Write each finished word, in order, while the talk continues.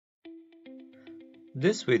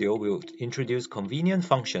This video will introduce convenient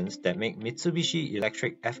functions that make Mitsubishi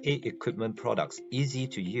Electric FA equipment products easy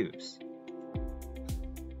to use.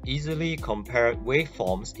 Easily compare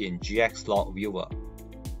waveforms in GX LogViewer.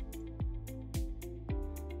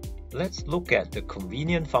 Let's look at the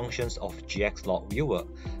convenient functions of GX LogViewer.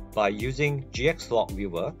 By using GX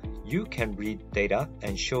LogViewer, you can read data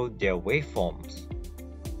and show their waveforms.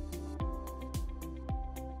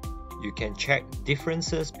 You can check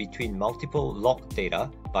differences between multiple log data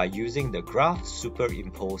by using the graph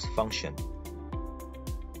superimpose function.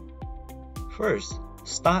 First,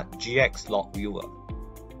 start GX LogViewer.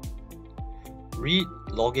 Read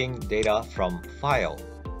logging data from File.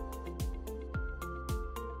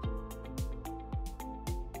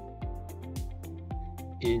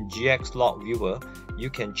 In GX LogViewer, you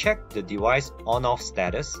can check the device on-off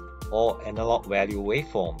status or analog value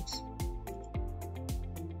waveforms.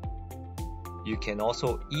 You can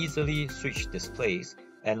also easily switch displays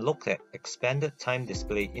and look at expanded time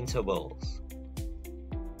display intervals.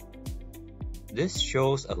 This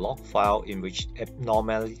shows a log file in which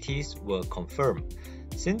abnormalities were confirmed.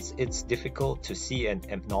 Since it's difficult to see an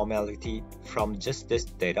abnormality from just this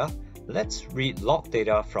data, let's read log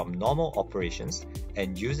data from normal operations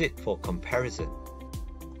and use it for comparison.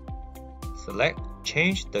 Select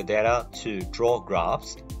Change the data to draw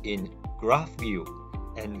graphs in Graph View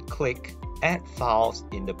and click Add files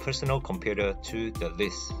in the personal computer to the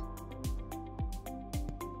list.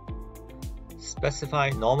 Specify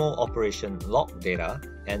normal operation log data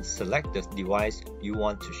and select the device you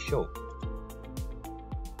want to show.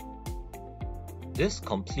 This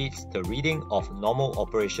completes the reading of normal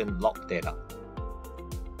operation log data.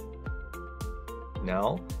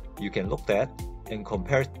 Now, you can look at and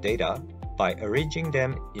compare data by arranging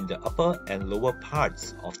them in the upper and lower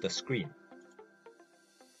parts of the screen.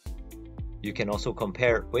 You can also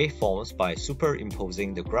compare waveforms by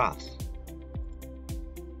superimposing the graphs.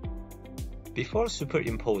 Before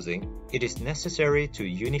superimposing, it is necessary to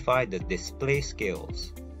unify the display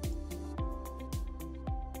scales.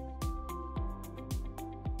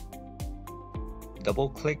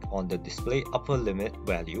 Double-click on the display upper limit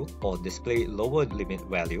value or display lower limit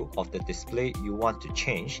value of the display you want to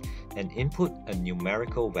change and input a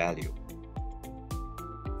numerical value.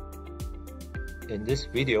 In this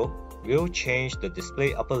video, we'll change the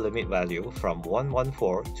display upper limit value from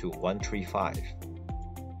 114 to 135.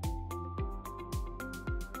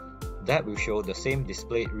 That will show the same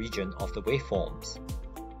display region of the waveforms.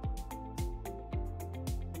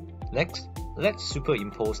 Next, let's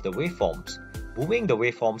superimpose the waveforms. Moving the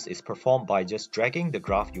waveforms is performed by just dragging the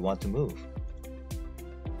graph you want to move.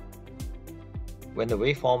 When the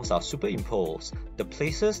waveforms are superimposed, the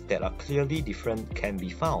places that are clearly different can be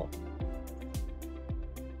found.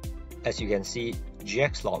 As you can see,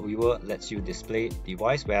 GX LogViewer lets you display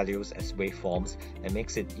device values as waveforms and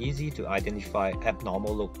makes it easy to identify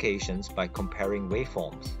abnormal locations by comparing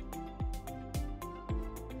waveforms.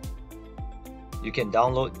 You can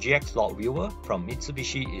download GX LogViewer from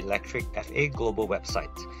Mitsubishi Electric FA Global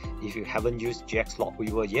website. If you haven't used GX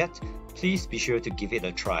LogViewer yet, please be sure to give it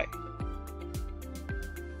a try.